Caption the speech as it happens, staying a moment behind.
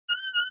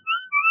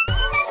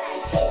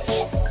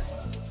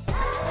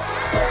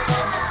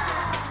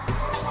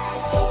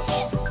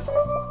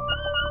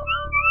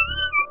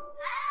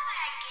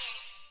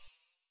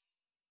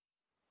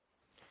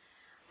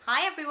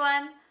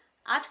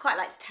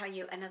tell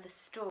you another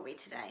story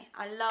today.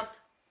 I love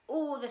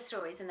all the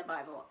stories in the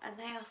Bible, and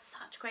they are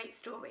such great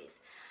stories.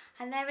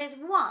 And there is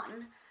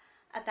one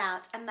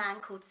about a man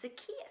called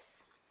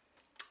Zacchaeus.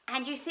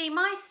 And you see,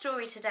 my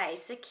story today,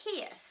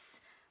 Zacchaeus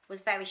was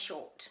very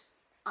short.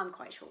 I'm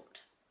quite short,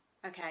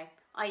 okay?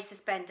 I used to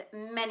spend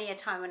many a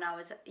time when I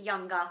was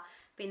younger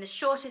being the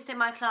shortest in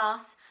my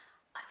class.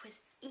 I was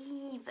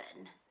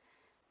even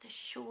the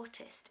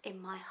shortest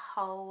in my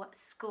whole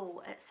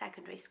school at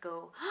secondary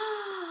school.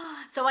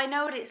 So I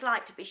know what it's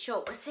like to be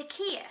short. Well,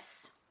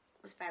 Zacchaeus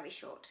was very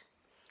short.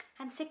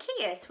 And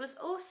Zacchaeus was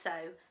also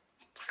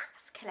a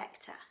tax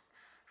collector.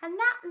 And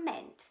that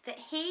meant that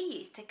he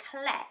used to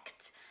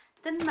collect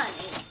the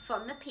money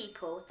from the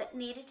people that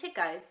needed to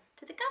go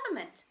to the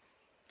government.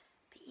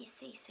 But you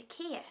see,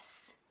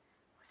 Zacchaeus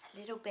was a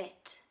little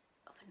bit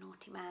of a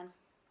naughty man.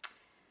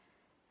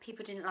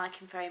 People didn't like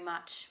him very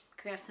much.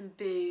 Could we have some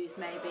booze,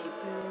 maybe?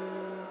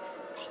 Boo.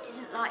 They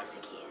didn't like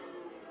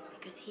Zacchaeus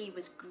because he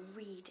was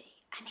greedy.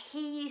 And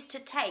he used to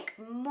take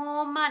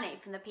more money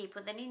from the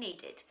people than he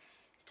needed.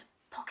 He used to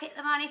pocket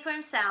the money for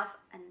himself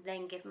and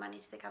then give money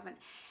to the government.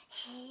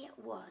 He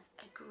was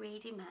a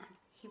greedy man.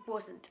 He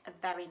wasn't a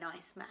very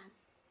nice man.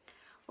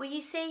 Well,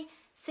 you see,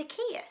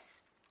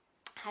 Zacchaeus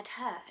had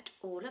heard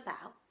all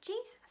about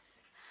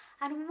Jesus.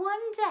 And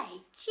one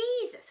day,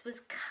 Jesus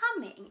was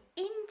coming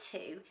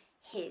into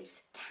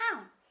his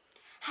town.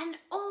 And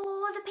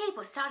all the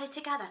people started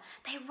to gather.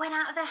 They went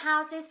out of their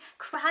houses,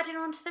 crowding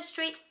onto the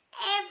streets.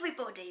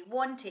 Everybody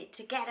wanted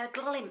to get a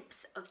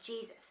glimpse of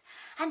Jesus.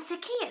 And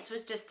Zacchaeus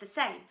was just the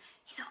same.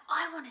 He thought,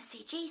 I want to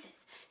see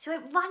Jesus. So he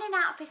went running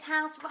out of his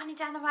house, running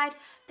down the road.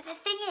 But the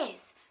thing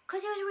is,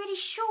 because he was really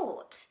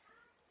short,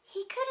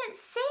 he couldn't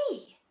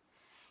see.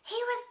 He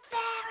was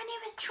there and he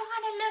was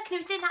trying to look, and he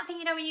was doing that thing,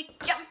 you know, when you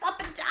jump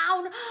up and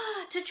down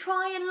to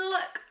try and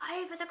look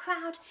over the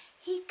crowd.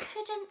 He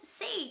couldn't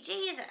see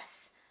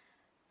Jesus.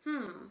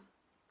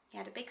 He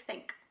had a big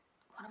think.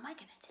 What am I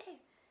going to do?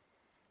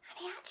 And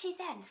he actually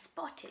then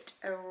spotted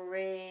a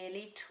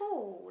really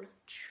tall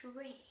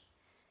tree.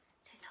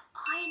 So he thought,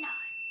 I know,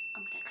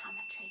 I'm going to climb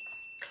that tree.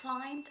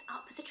 Climbed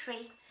up the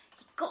tree.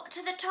 He got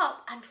to the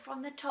top, and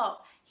from the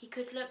top, he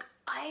could look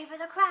over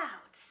the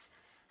crowds.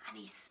 And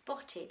he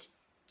spotted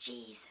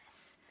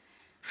Jesus.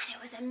 And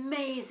it was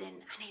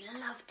amazing, and he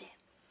loved it.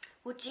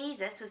 Well,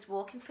 Jesus was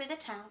walking through the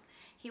town.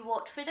 He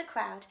walked through the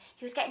crowd.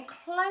 He was getting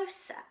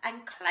closer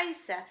and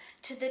closer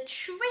to the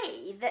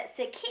tree that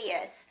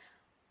Zacchaeus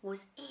was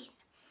in.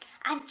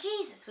 And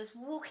Jesus was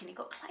walking. He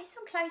got closer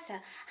and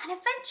closer. And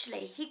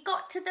eventually he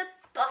got to the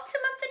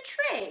bottom of the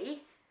tree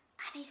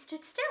and he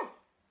stood still.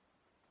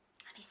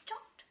 And he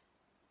stopped.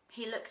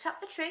 He looked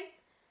up the tree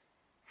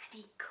and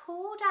he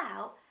called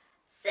out,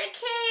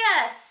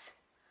 Zacchaeus!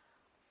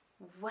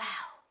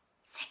 Wow,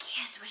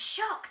 Zacchaeus was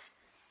shocked.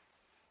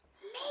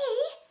 Me?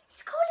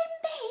 He's calling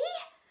me?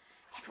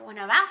 Everyone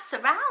else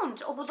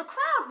around, all the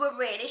crowd, were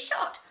really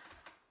shocked.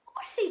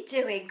 What's he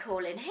doing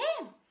calling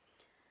him?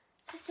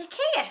 So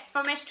Zacchaeus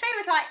from his tree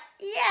was like,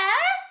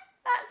 yeah,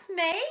 that's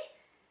me.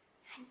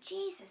 And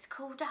Jesus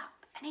called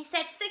up and he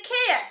said,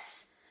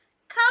 Zacchaeus,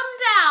 come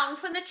down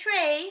from the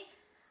tree.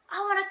 I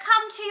want to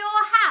come to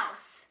your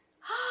house.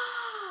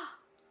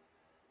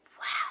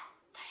 Wow,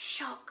 the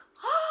shock.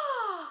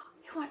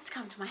 He wants to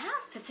come to my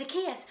house. So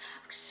Zacchaeus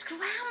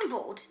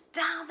scrambled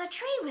down the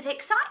tree with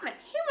excitement.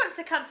 He wants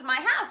to come to my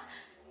house.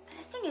 But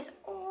the thing is,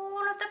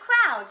 all of the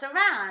crowds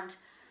around,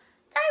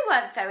 they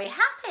weren't very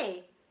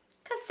happy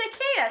because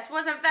Zacchaeus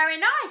wasn't very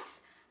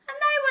nice. And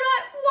they were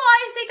like, why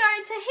is he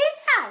going to his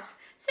house?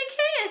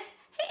 Zacchaeus,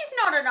 he's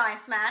not a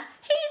nice man.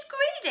 He's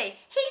greedy.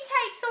 He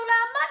takes all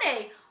our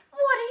money.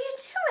 What are you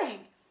doing?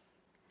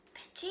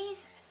 But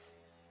Jesus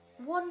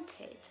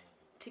wanted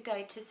to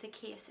go to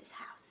Zacchaeus'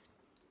 house.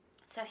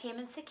 So him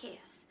and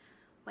Zacchaeus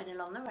went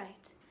along the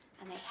road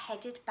and they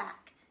headed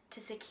back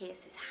to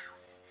Zacchaeus'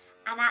 house.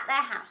 And at their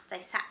house, they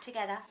sat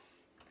together,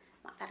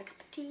 might have had a cup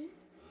of tea,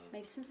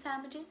 maybe some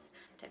sandwiches.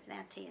 Don't think they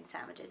had tea and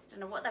sandwiches. Don't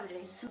know what they were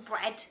doing. Some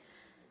bread,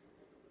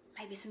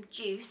 maybe some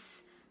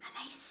juice. And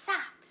they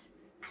sat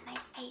and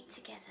they ate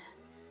together.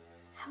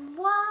 And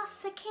while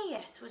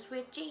Zacchaeus was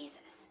with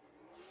Jesus,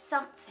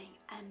 something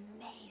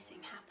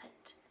amazing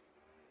happened.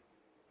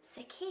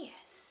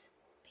 Zacchaeus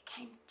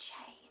became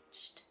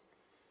changed.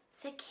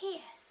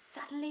 Zacchaeus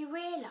suddenly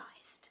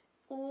realised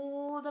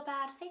all the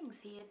bad things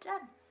he had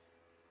done.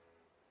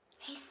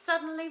 He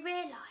suddenly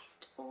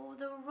realised all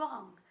the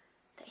wrong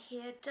that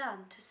he had done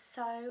to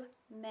so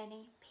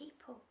many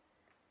people.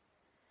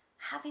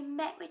 Having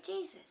met with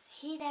Jesus,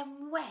 he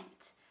then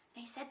went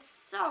and he said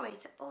sorry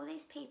to all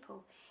these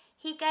people.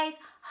 He gave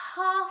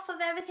half of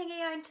everything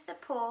he owned to the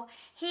poor.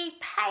 He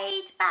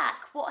paid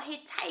back what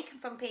he'd taken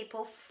from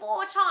people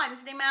 4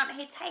 times the amount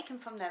he'd taken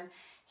from them.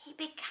 He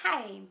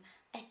became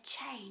a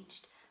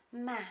changed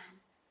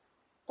man,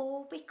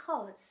 all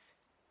because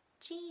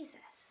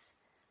Jesus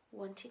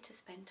wanted to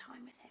spend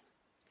time with him.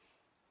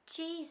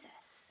 Jesus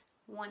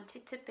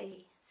wanted to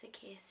be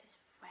Zacchaeus'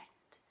 friend.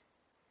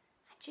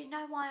 And do you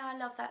know why I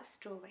love that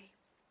story?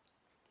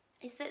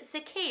 Is that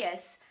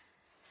Zacchaeus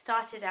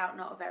started out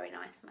not a very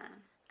nice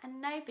man,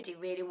 and nobody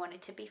really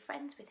wanted to be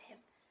friends with him.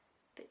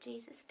 But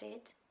Jesus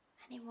did,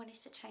 and he wanted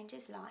to change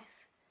his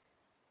life.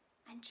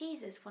 And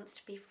Jesus wants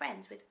to be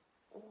friends with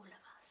all of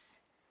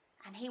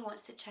us, and he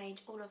wants to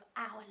change all of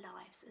our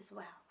lives as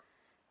well.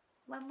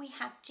 When we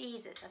have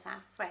Jesus as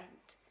our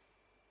friend,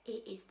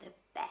 it is the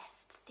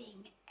best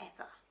thing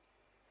ever.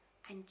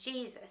 And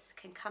Jesus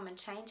can come and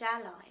change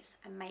our lives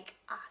and make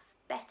us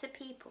better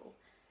people,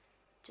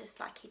 just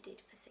like he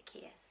did for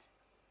Zacchaeus.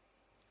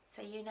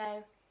 So you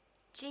know,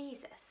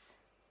 Jesus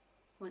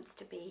wants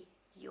to be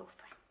your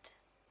friend.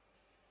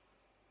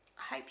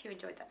 I hope you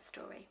enjoyed that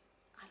story.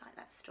 I like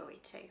that story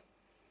too.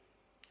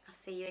 I'll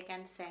see you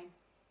again soon.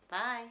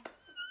 Bye.